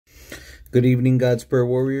Good evening, God's Prayer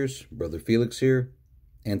Warriors. Brother Felix here.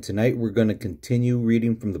 And tonight we're going to continue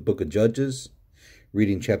reading from the book of Judges,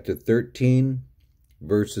 reading chapter 13,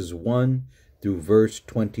 verses 1 through verse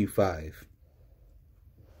 25.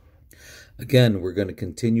 Again, we're going to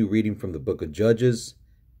continue reading from the book of Judges,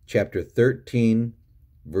 chapter 13,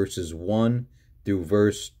 verses 1 through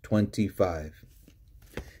verse 25.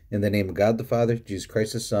 In the name of God the Father, Jesus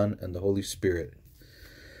Christ the Son, and the Holy Spirit.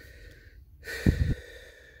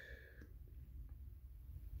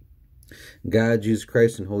 God, Jesus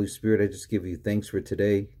Christ, and Holy Spirit, I just give you thanks for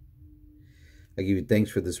today. I give you thanks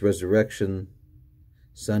for this Resurrection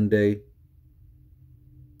Sunday.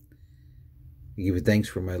 I give you thanks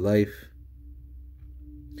for my life.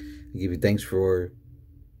 I give you thanks for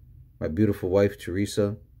my beautiful wife,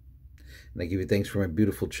 Teresa. And I give you thanks for my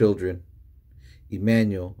beautiful children,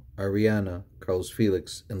 Emmanuel, Ariana, Carlos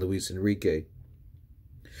Felix, and Luis Enrique.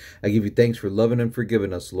 I give you thanks for loving and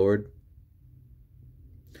forgiving us, Lord.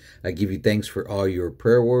 I give you thanks for all your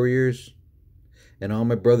prayer warriors and all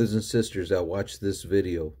my brothers and sisters that watch this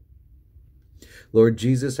video. Lord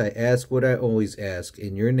Jesus, I ask what I always ask.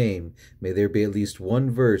 In your name, may there be at least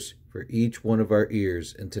one verse for each one of our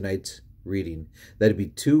ears in tonight's reading. That'd be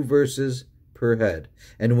 2 verses per head.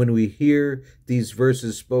 And when we hear these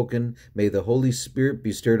verses spoken, may the Holy Spirit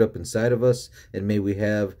be stirred up inside of us, and may we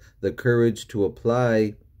have the courage to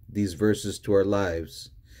apply these verses to our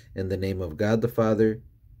lives. In the name of God the Father,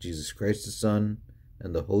 Jesus Christ the Son,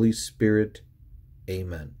 and the Holy Spirit.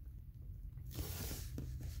 Amen.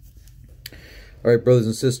 All right, brothers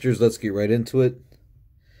and sisters, let's get right into it.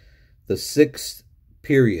 The 6th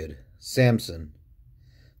period, Samson.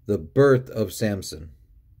 The birth of Samson.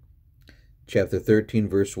 Chapter 13,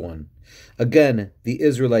 verse 1. Again, the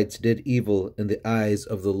Israelites did evil in the eyes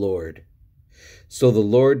of the Lord. So the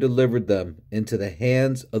Lord delivered them into the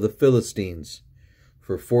hands of the Philistines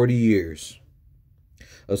for 40 years.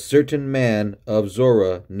 A certain man of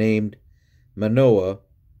Zorah named Manoah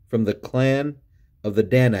from the clan of the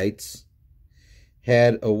Danites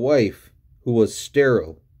had a wife who was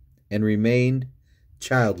sterile and remained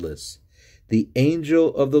childless. The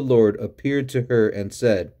angel of the Lord appeared to her and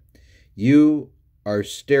said, "You are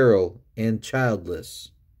sterile and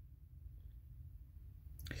childless,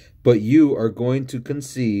 but you are going to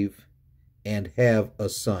conceive and have a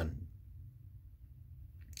son.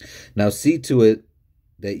 Now see to it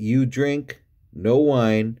that you drink no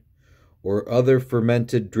wine or other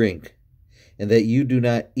fermented drink, and that you do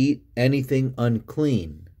not eat anything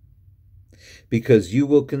unclean, because you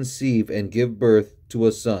will conceive and give birth to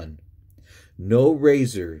a son. No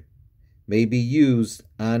razor may be used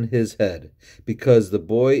on his head, because the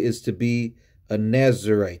boy is to be a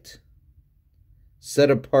Nazirite,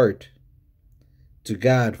 set apart to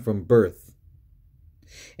God from birth,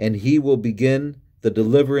 and he will begin the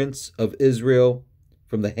deliverance of Israel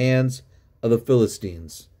from the hands of the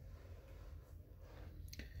Philistines."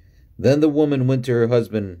 Then the woman went to her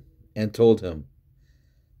husband and told him,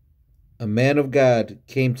 "A man of God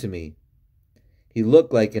came to me. He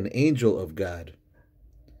looked like an angel of God.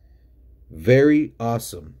 Very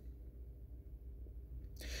awesome.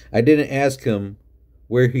 I didn't ask him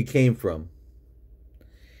where he came from.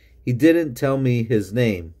 He didn't tell me his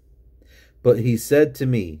name, but he said to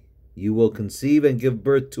me, 'You will conceive and give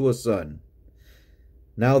birth to a son.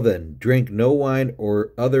 Now then, drink no wine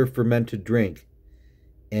or other fermented drink,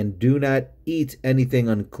 and do not eat anything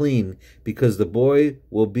unclean, because the boy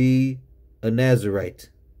will be a Nazirite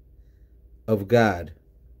of God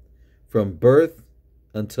from birth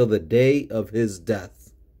until the day of his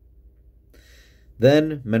death.'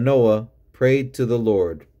 Then Manoah prayed to the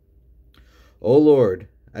Lord, 'O Lord,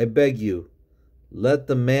 I beg you, let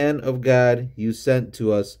the man of God you sent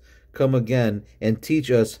to us come again and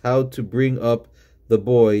teach us how to bring up the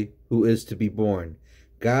boy who is to be born.'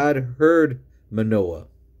 God heard Manoah,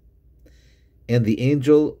 and the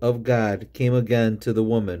angel of God came again to the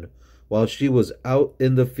woman while she was out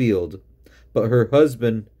in the field, but her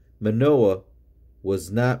husband Manoah was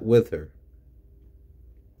not with her.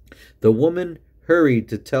 The woman hurried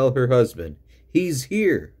to tell her husband, 'He's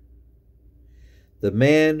here, the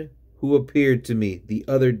man who appeared to me the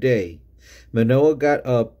other day.' Manoah got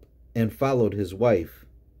up and followed his wife.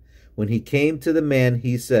 When he came to the man,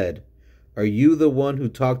 he said, 'Are you the one who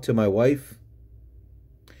talked to my wife?'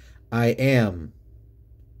 'I am,'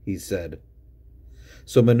 he said.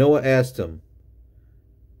 So Manoah asked him,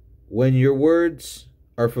 'When your words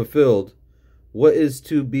are fulfilled, what is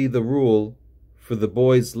to be the rule for the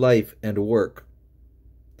boy's life and work?'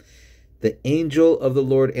 The angel of the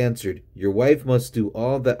Lord answered, 'Your wife must do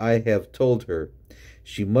all that I have told her.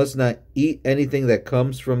 She must not eat anything that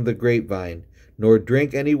comes from the grapevine, nor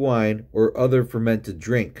drink any wine or other fermented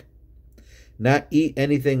drink, not eat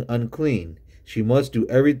anything unclean. She must do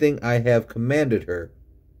everything I have commanded her.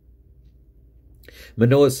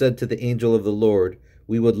 Manoah said to the angel of the Lord,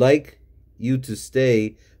 we would like you to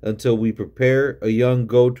stay until we prepare a young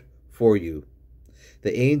goat for you.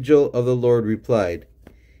 The angel of the Lord replied,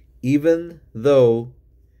 even though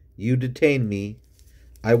you detain me,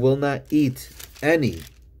 I will not eat any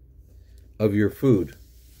of your food.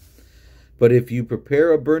 But if you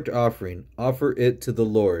prepare a burnt offering, offer it to the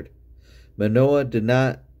Lord. Manoah did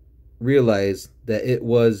not realize that it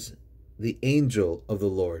was the angel of the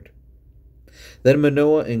Lord. Then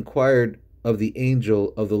Manoah inquired of the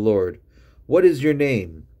angel of the Lord, what is your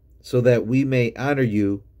name, so that we may honor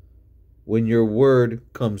you when your word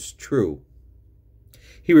comes true?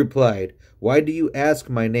 He replied, why do you ask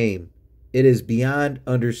my name? It is beyond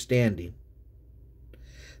understanding.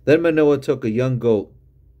 Then Manoah took a young goat,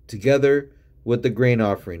 together with the grain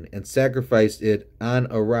offering, and sacrificed it on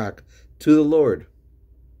a rock to the Lord.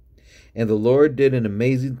 And the Lord did an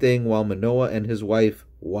amazing thing while Manoah and his wife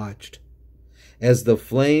watched. As the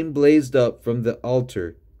flame blazed up from the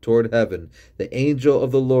altar toward heaven, the angel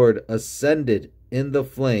of the Lord ascended in the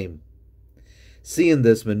flame. Seeing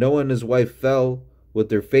this, Manoah and his wife fell with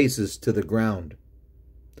their faces to the ground.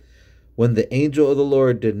 When the angel of the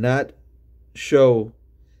Lord did not show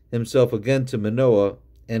himself again to Manoah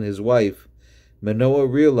and his wife, Manoah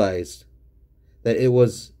realized that it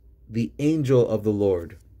was the angel of the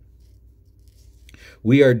Lord.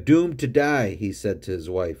 We are doomed to die, he said to his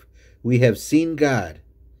wife. We have seen God.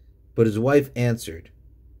 But his wife answered,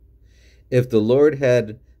 if the Lord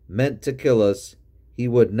had meant to kill us, he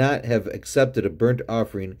would not have accepted a burnt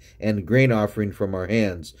offering and grain offering from our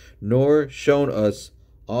hands, nor shown us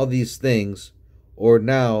all these things, or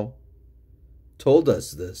now told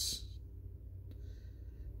us this.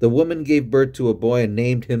 The woman gave birth to a boy and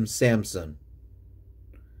named him Samson.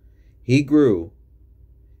 He grew,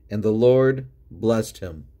 and the Lord blessed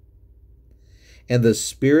him. And the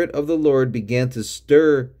Spirit of the Lord began to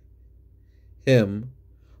stir him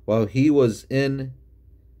while he was in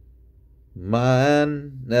Ma'an-el-Dan,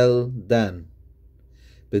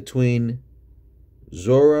 between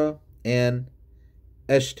Zorah and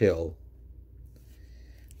Eshtaol.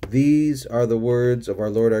 These are the words of our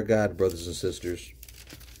Lord our God, brothers and sisters.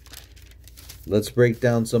 Let's break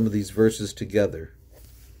down some of these verses together.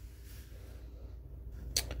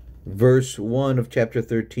 Verse 1 of chapter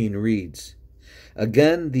 13 reads,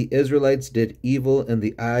 again the Israelites did evil in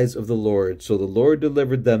the eyes of the Lord, so the Lord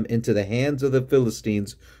delivered them into the hands of the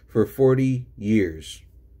Philistines for 40 years.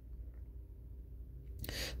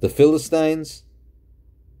 The Philistines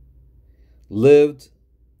lived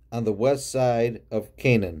on the west side of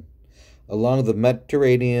Canaan, along the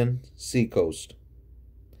Mediterranean seacoast.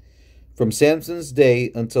 From Samson's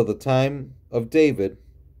day until the time of David,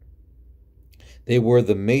 they were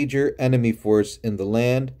the major enemy force in the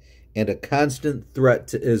land and a constant threat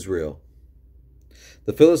to Israel.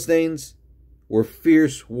 The Philistines were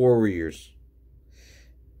fierce warriors.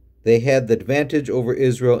 They had the advantage over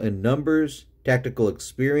Israel in numbers, tactical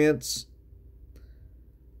experience,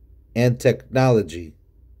 and technology.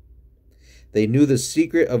 They knew the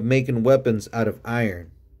secret of making weapons out of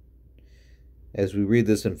iron, as we read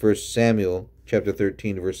this in 1 Samuel chapter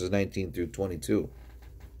 13, verses 19 through 22.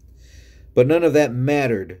 But none of that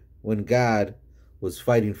mattered when God was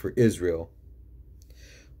fighting for Israel.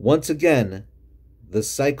 Once again, the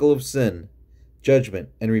cycle of sin, judgment,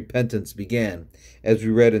 and repentance began, as we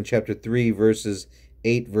read in chapter 3, verses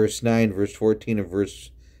 8, verse 9, verse 14, and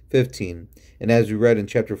verse 15, and as we read in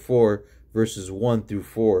chapter 4, verses 1 through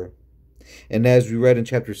 4, and as we read in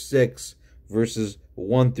chapter 6, verses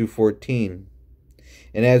 1 through 14,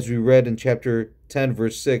 and as we read in chapter 10,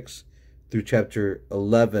 verse 6, through chapter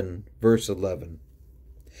 11, verse 11.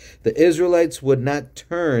 The Israelites would not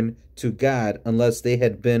turn to God unless they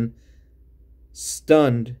had been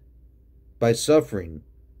stunned by suffering,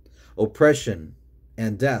 oppression,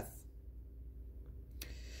 and death.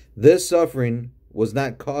 This suffering was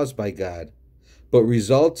not caused by God, but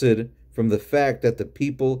resulted from the fact that the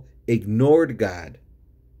people ignored God,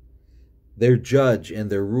 their judge and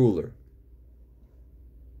their ruler.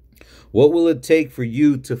 What will it take for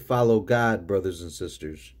you to follow God, brothers and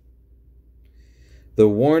sisters? The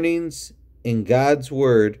warnings in God's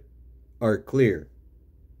word are clear.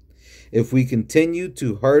 If we continue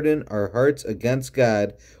to harden our hearts against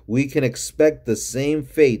God, we can expect the same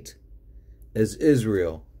fate as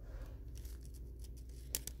Israel.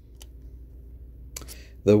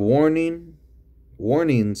 The warnings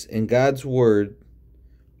in God's word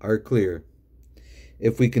are clear.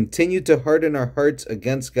 If we continue to harden our hearts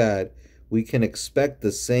against God, we can expect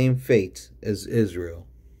the same fate as Israel.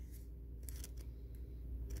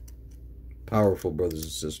 Powerful, brothers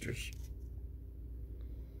and sisters.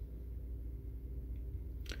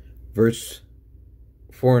 Verse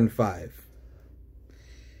 4 and 5.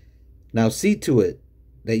 Now see to it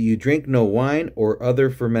that you drink no wine or other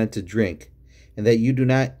fermented drink, and that you do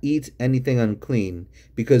not eat anything unclean,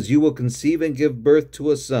 because you will conceive and give birth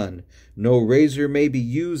to a son. No razor may be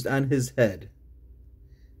used on his head,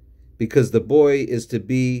 because the boy is to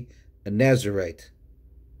be a Nazarite,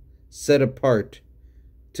 set apart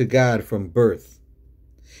to God from birth.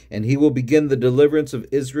 And he will begin the deliverance of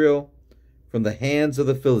Israel from the hands of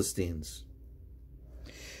the Philistines.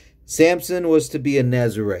 Samson was to be a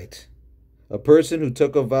Nazarite, a person who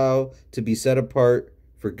took a vow to be set apart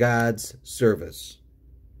for God's service.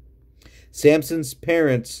 Samson's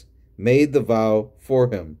parents made the vow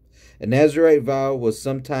for him. A Nazarite vow was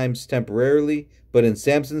sometimes temporarily, but in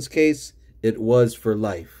Samson's case, it was for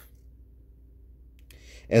life.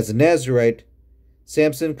 As a Nazarite,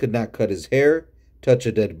 Samson could not cut his hair, touch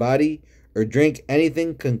a dead body, or drink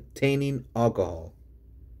anything containing alcohol.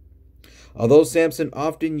 Although Samson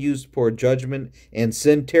often used poor judgment and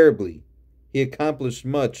sinned terribly, he accomplished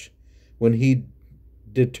much when he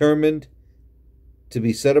determined to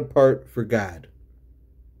be set apart for God.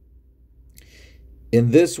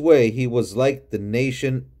 In this way, he was like the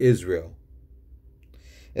nation Israel.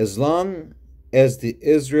 As long as the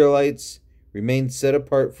Israelites remained set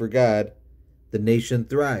apart for God, the nation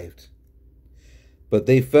thrived. But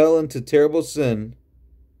they fell into terrible sin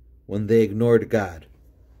when they ignored God.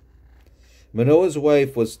 Manoah's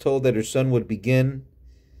wife was told that her son would begin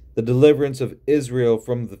the deliverance of Israel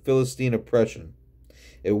from the Philistine oppression.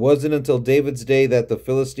 It wasn't until David's day that the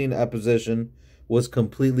Philistine opposition was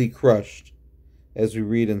completely crushed, as we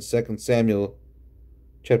read in 2 Samuel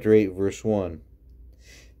chapter 8, verse 1.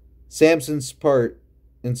 Samson's part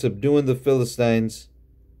in subduing the Philistines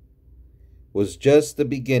was just the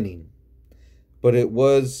beginning, but it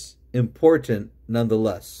was important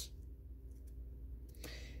nonetheless.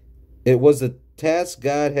 It was a task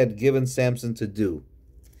God had given Samson to do.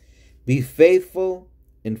 Be faithful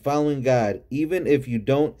in following God, even if you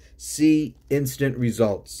don't see instant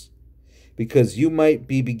results, because you might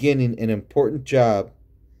be beginning an important job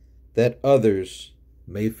that others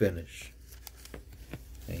may finish.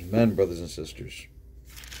 Amen, brothers and sisters.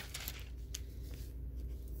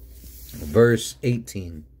 Verse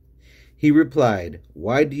 18. He replied,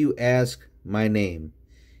 "Why do you ask my name?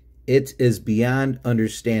 It is beyond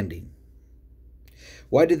understanding."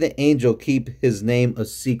 Why did the angel keep his name a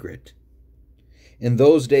secret? In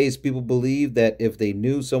those days, people believed that if they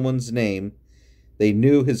knew someone's name, they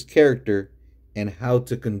knew his character and how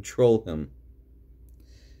to control him.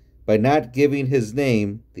 By not giving his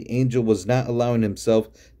name, the angel was not allowing himself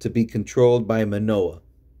to be controlled by Manoah.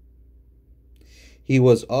 He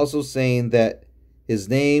was also saying that his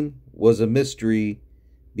name was a mystery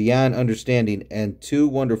beyond understanding and too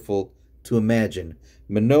wonderful to imagine.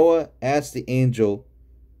 Manoah asked the angel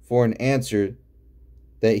for an answer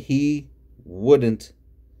that he wouldn't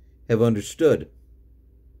have understood.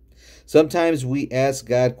 Sometimes we ask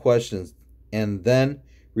God questions and then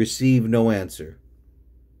receive no answer.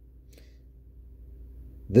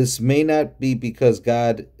 This may not be because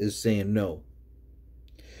God is saying no.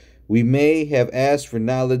 We may have asked for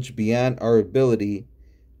knowledge beyond our ability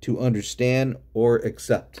to understand or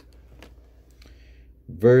accept.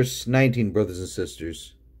 Verse 19, brothers and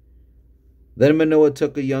sisters. Then Manoah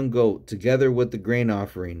took a young goat together with the grain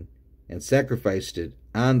offering and sacrificed it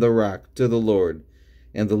on the rock to the Lord.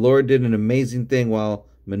 And the Lord did an amazing thing while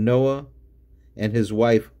Manoah and his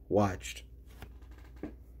wife watched.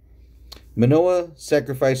 Manoah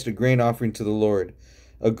sacrificed a grain offering to the Lord.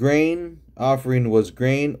 A grain offering was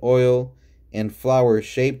grain, oil, and flour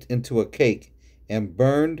shaped into a cake and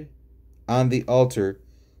burned on the altar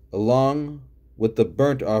along with the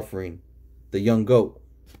burnt offering, the young goat.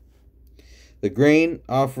 The grain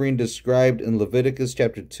offering described in Leviticus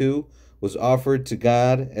chapter 2 was offered to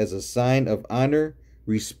God as a sign of honor,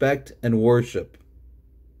 respect, and worship.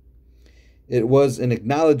 It was an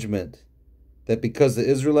acknowledgement that because the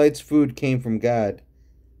Israelites' food came from God,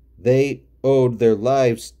 they owed their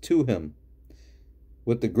lives to him.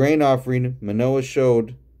 With the grain offering, Manoah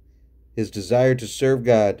showed his desire to serve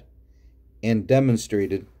God and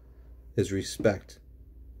demonstrated his respect.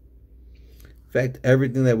 In fact,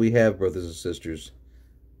 everything that we have, brothers and sisters,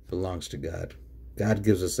 belongs to God. God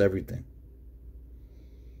gives us everything.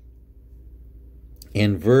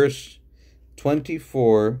 In verse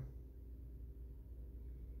 24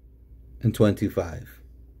 and 25,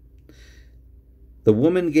 the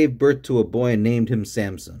woman gave birth to a boy and named him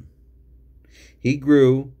Samson. He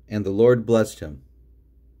grew, and the Lord blessed him.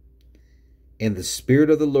 And the Spirit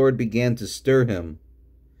of the Lord began to stir him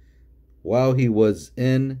while he was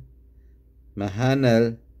in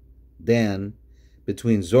Mahaneh Dan,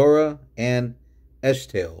 between Zorah and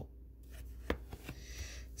Eshtaol.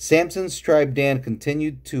 Samson's tribe Dan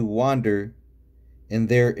continued to wander in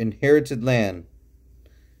their inherited land,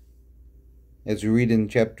 as we read in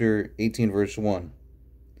chapter 18, verse 1,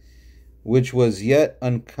 which was yet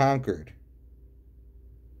unconquered.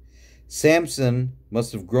 Samson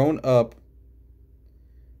must have grown up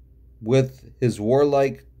with his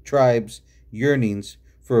warlike tribe's yearnings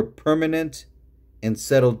for a permanent and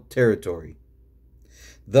settled territory.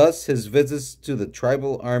 Thus, his visits to the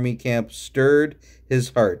tribal army camp stirred his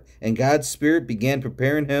heart, and God's Spirit began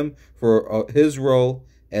preparing him for his role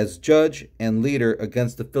as judge and leader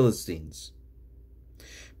against the Philistines.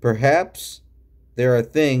 Perhaps there are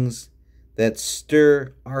things that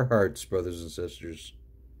stir our hearts, brothers and sisters.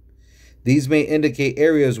 These may indicate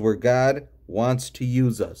areas where God wants to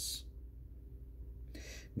use us.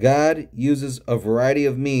 God uses a variety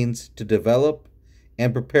of means to develop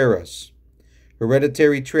and prepare us.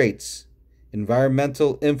 Hereditary traits,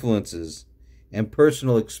 environmental influences, and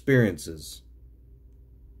personal experiences.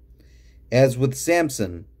 As with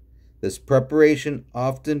Samson, this preparation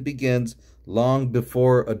often begins long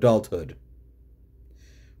before adulthood.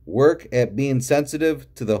 Work at being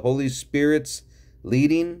sensitive to the Holy Spirit's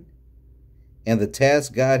leading and the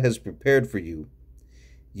task God has prepared for you.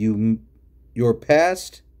 Your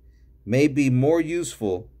past may be more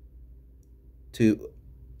useful to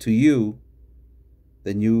you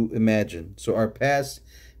than you imagine. So our past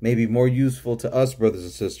may be more useful to us, brothers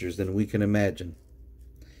and sisters, than we can imagine.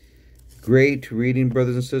 Great reading,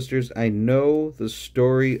 brothers and sisters. I know the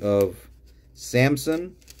story of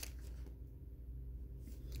Samson.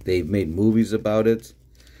 They've made movies about it,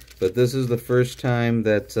 but this is the first time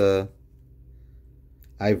that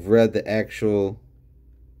I've read the actual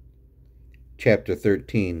chapter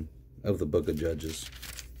 13 of the book of Judges.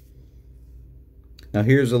 Now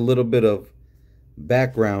here's a little bit of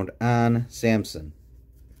background on Samson.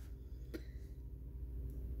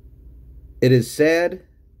 It is sad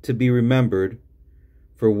to be remembered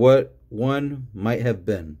for what one might have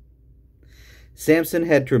been. Samson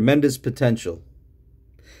had tremendous potential.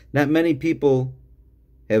 Not many people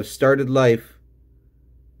have started life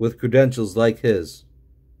with credentials like his.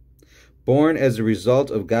 Born as a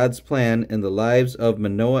result of God's plan in the lives of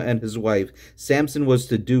Manoah and his wife, Samson was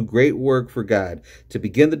to do great work for God, to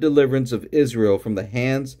begin the deliverance of Israel from the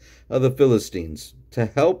hands of the Philistines. To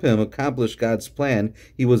help him accomplish God's plan,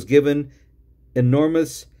 he was given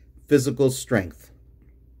enormous physical strength.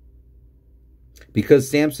 Because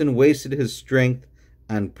Samson wasted his strength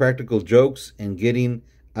on practical jokes and getting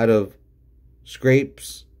out of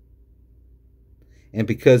scrapes, and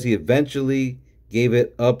because he eventually gave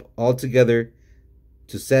it up altogether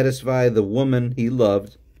to satisfy the woman he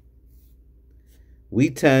loved, we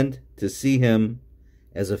tend to see him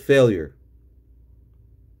as a failure.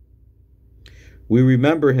 We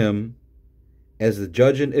remember him as the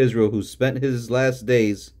judge in Israel who spent his last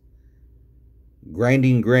days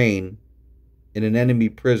grinding grain in an enemy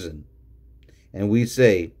prison. And we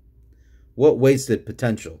say, what wasted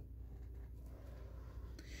potential?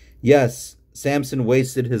 Yes, Samson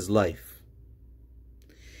wasted his life.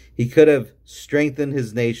 He could have strengthened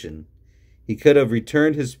his nation. He could have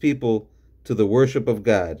returned his people to the worship of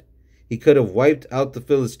God. He could have wiped out the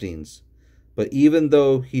Philistines. But even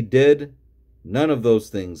though he did none of those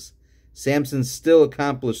things, Samson still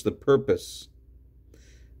accomplished the purpose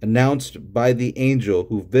announced by the angel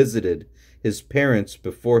who visited his parents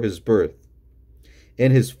before his birth.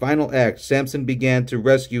 In his final act, Samson began to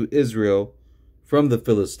rescue Israel from the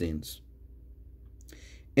Philistines.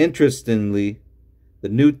 Interestingly, the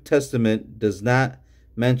New Testament does not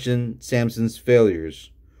mention Samson's failures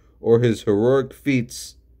or his heroic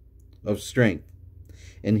feats of strength.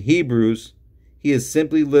 In Hebrews, he is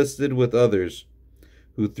simply listed with others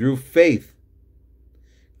who through faith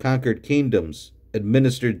conquered kingdoms,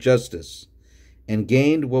 administered justice, and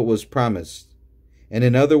gained what was promised, and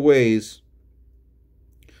in other ways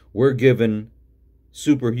were given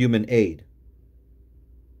superhuman aid.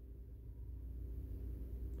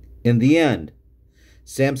 In the end,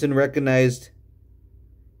 Samson recognized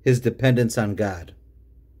his dependence on God.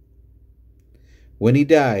 When he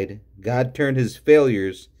died, God turned his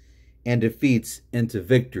failures and defeats into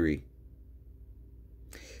victory.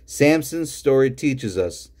 Samson's story teaches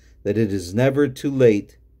us that it is never too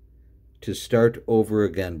late to start over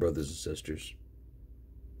again, brothers and sisters.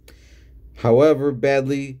 However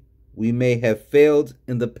badly we may have failed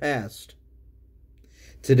in the past,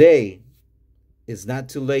 today it's not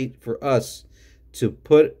too late for us to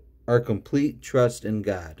put our complete trust in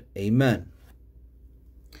God. Amen.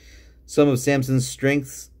 Some of Samson's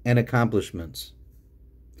strengths and accomplishments.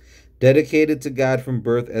 Dedicated to God from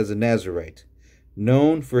birth as a Nazarite,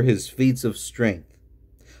 known for his feats of strength.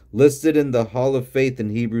 Listed in the Hall of Faith in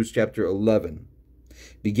Hebrews chapter 11.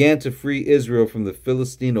 Began to free Israel from the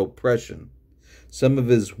Philistine oppression. Some of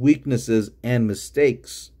his weaknesses and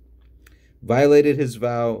mistakes. Violated his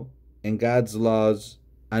vow and God's laws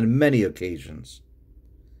on many occasions.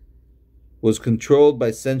 Was controlled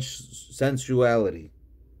by sensuality.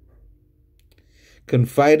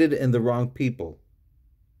 Confided in the wrong people.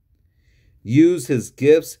 Used his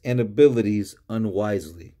gifts and abilities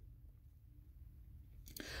unwisely.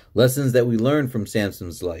 Lessons that we learn from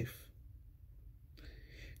Samson's life.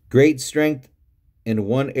 Great strength in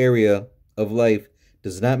one area of life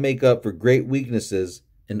does not make up for great weaknesses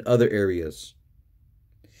in other areas.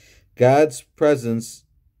 God's presence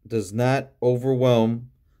does not overwhelm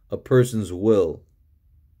a person's will.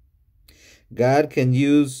 God can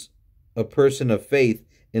use a person of faith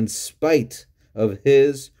in spite of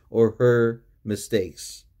his or her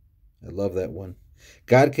mistakes. I love that one.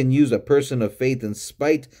 God can use a person of faith in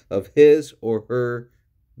spite of his or her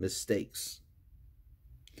mistakes.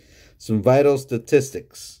 Some vital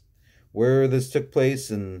statistics. Where this took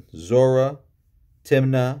place in Zorah,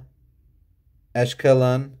 Timnah,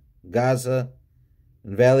 Ashkelon, Gaza,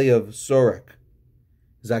 and Valley of Sorek.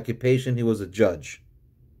 His occupation, he was a judge.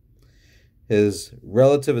 His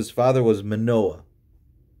relative, his father, was Manoah.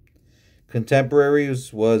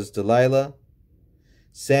 Contemporaries was Delilah,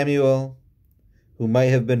 Samuel, who might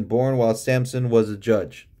have been born while Samson was a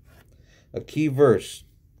judge. A key verse.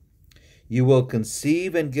 You will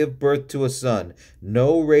conceive and give birth to a son.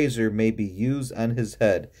 No razor may be used on his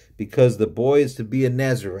head, because the boy is to be a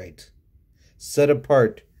Nazarite, set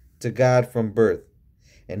apart to God from birth.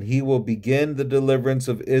 And he will begin the deliverance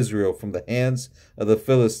of Israel from the hands of the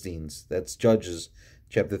Philistines. That's Judges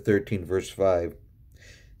chapter 13, verse 5.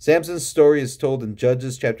 Samson's story is told in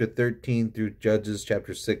Judges chapter 13 through Judges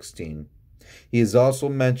chapter 16. He is also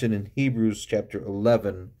mentioned in Hebrews chapter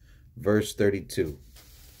 11, verse 32.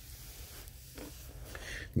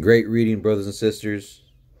 Great reading, brothers and sisters.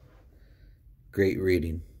 Great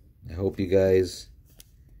reading. I hope you guys,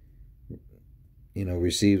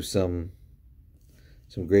 receive some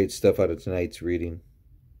great stuff out of tonight's reading.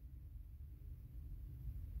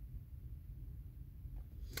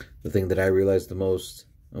 The thing that I realized the most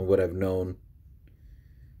and what I've known,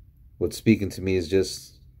 what's speaking to me, is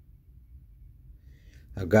just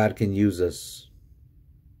how God can use us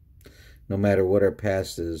no matter what our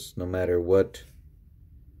past is, no matter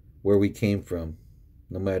where we came from,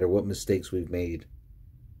 no matter what mistakes we've made.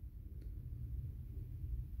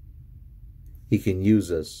 He can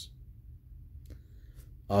use us.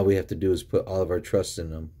 All we have to do is put all of our trust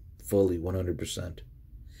in him, fully, 100%,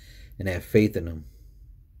 and have faith in him.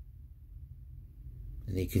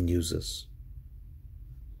 And he can use us.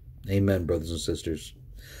 Amen, brothers and sisters.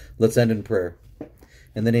 Let's end in prayer.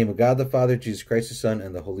 In the name of God the Father, Jesus Christ the Son,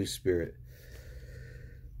 and the Holy Spirit.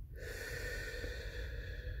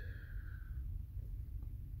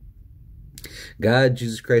 God,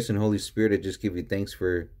 Jesus Christ, and Holy Spirit, I just give you thanks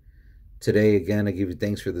for today again. I give you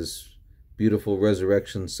thanks for this beautiful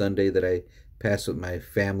Resurrection Sunday that I passed with my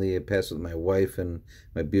family. I passed with my wife and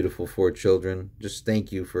my beautiful 4 children. Just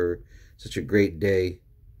thank you for such a great day.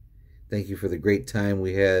 Thank you for the great time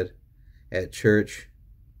we had at church,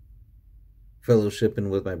 fellowshipping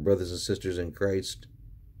with my brothers and sisters in Christ.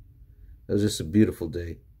 It was just a beautiful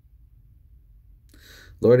day.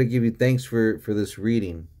 Lord, I give you thanks for this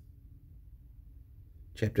reading.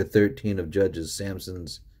 Chapter 13 of Judges,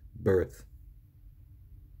 Samson's birth.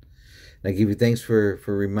 And I give you thanks for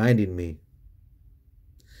reminding me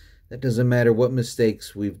that doesn't matter what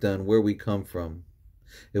mistakes we've done, where we come from.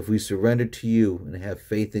 If we surrender to you and have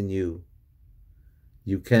faith in you,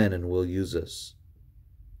 you can and will use us.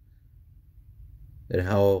 And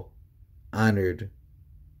how honored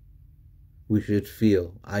we should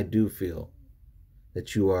feel, I do feel,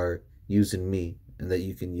 that you are using me and that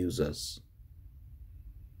you can use us.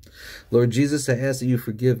 Lord Jesus, I ask that you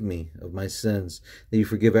forgive me of my sins, that you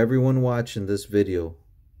forgive everyone watching this video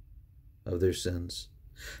of their sins.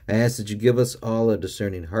 I ask that you give us all a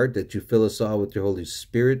discerning heart, that you fill us all with your Holy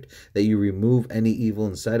Spirit, that you remove any evil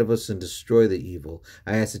inside of us and destroy the evil.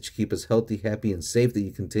 I ask that you keep us healthy, happy, and safe, that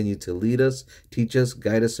you continue to lead us, teach us,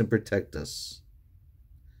 guide us, and protect us.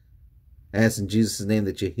 I ask in Jesus' name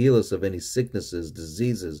that you heal us of any sicknesses,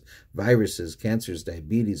 diseases, viruses, cancers,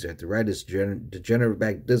 diabetes, arthritis, degenerative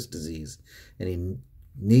back disc disease, any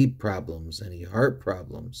knee problems, any heart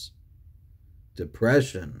problems.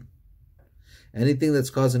 depression, anything that's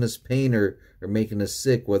causing us pain or making us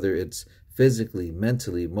sick, whether it's physically,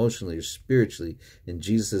 mentally, emotionally, or spiritually. In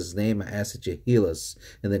Jesus' name, I ask that you heal us.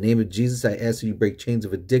 In the name of Jesus, I ask that you break chains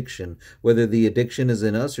of addiction, whether the addiction is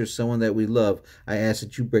in us or someone that we love. I ask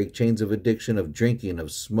that you break chains of addiction, of drinking, of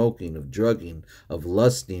smoking, of drugging, of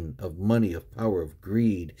lusting, of money, of power, of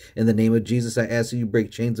greed. In the name of Jesus, I ask that you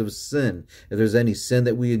break chains of sin. If there's any sin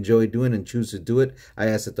that we enjoy doing and choose to do it, I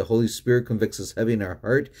ask that the Holy Spirit convicts us heavy in our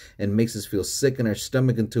heart and makes us feel sick in our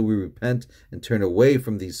stomach until we repent and turn away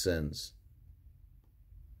from these sins.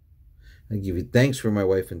 I give you thanks for my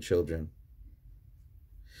wife and children.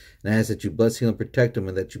 And I ask that you bless, heal, and protect them,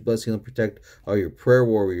 and that you bless, heal, and protect all your prayer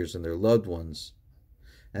warriors and their loved ones.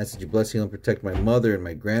 I ask that you bless, heal, and protect my mother and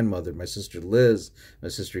my grandmother, my sister Liz, my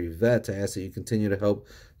sister Yvette. I ask that you continue to help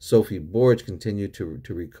Sophie Borge continue to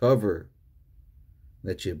recover.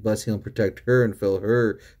 That you bless, heal, and protect her and fill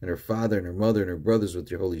her and her father and her mother and her brothers with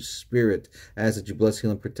your Holy Spirit. I ask that you bless,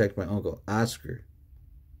 heal, and protect my uncle Oscar.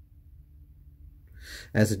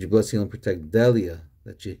 I ask that you bless, heal, and protect Delia,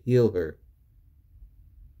 that you heal her.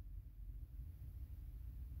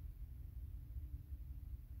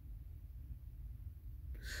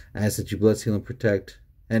 I ask that you bless, heal, and protect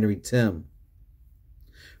Henry Tim,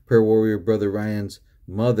 prayer warrior brother Ryan's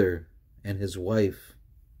mother and his wife,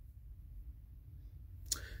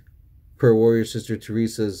 prayer warrior sister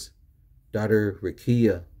Teresa's daughter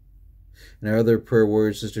Rakia, and our other prayer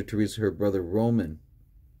warrior sister Teresa, her brother Roman.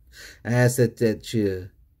 I ask that you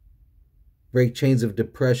break chains of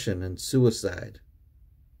depression and suicide.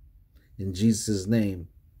 In Jesus' name.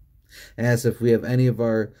 I ask if we have any of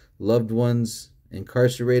our loved ones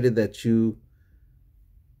incarcerated, that you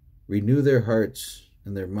renew their hearts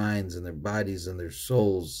and their minds and their bodies and their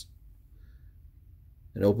souls,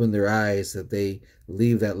 and open their eyes, that they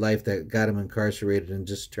leave that life that got them incarcerated and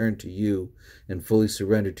just turn to you and fully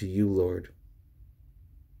surrender to you, Lord.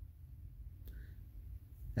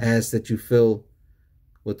 I ask that you fill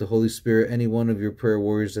with the Holy Spirit any one of your prayer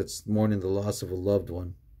warriors that's mourning the loss of a loved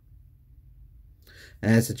one. I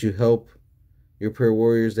ask that you help your prayer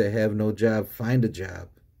warriors that have no job find a job.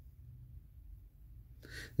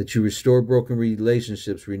 That you restore broken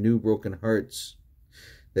relationships, renew broken hearts.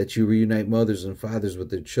 That you reunite mothers and fathers with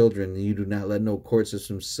their children, and you do not let no court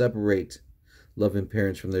system separate loving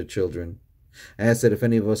parents from their children. I ask that if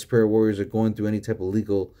any of us prayer warriors are going through any type of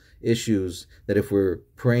legal issues, that if we're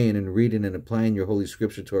praying and reading and applying your Holy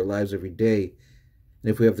Scripture to our lives every day,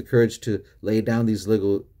 and if we have the courage to lay down these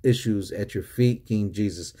legal issues at your feet, King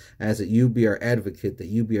Jesus, I ask that you be our advocate, that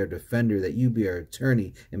you be our defender, that you be our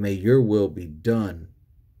attorney, and may your will be done.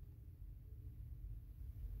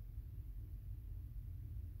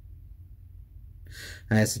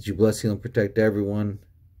 I ask that you bless, heal, and protect everyone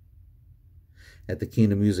at the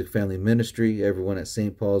Kingdom Music Family Ministry, everyone at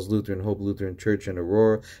St. Paul's Lutheran Hope Lutheran Church in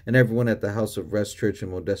Aurora, and everyone at the House of Rest Church in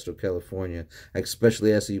Modesto, California. I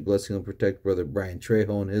especially ask that you bless, heal, and protect Brother Brian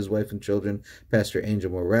Trejo and his wife and children, Pastor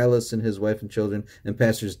Angel Morales and his wife and children, and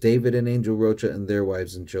Pastors David and Angel Rocha and their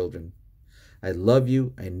wives and children. I love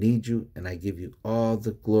you, I need you, and I give you all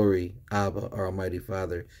the glory, Abba, our Almighty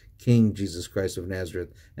Father, King Jesus Christ of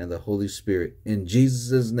Nazareth, and the Holy Spirit. In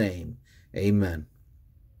Jesus' name, amen.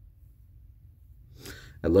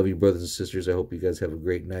 I love you, brothers and sisters. I hope you guys have a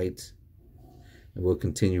great night. And we'll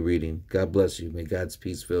continue reading. God bless you. May God's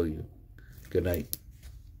peace fill you. Good night.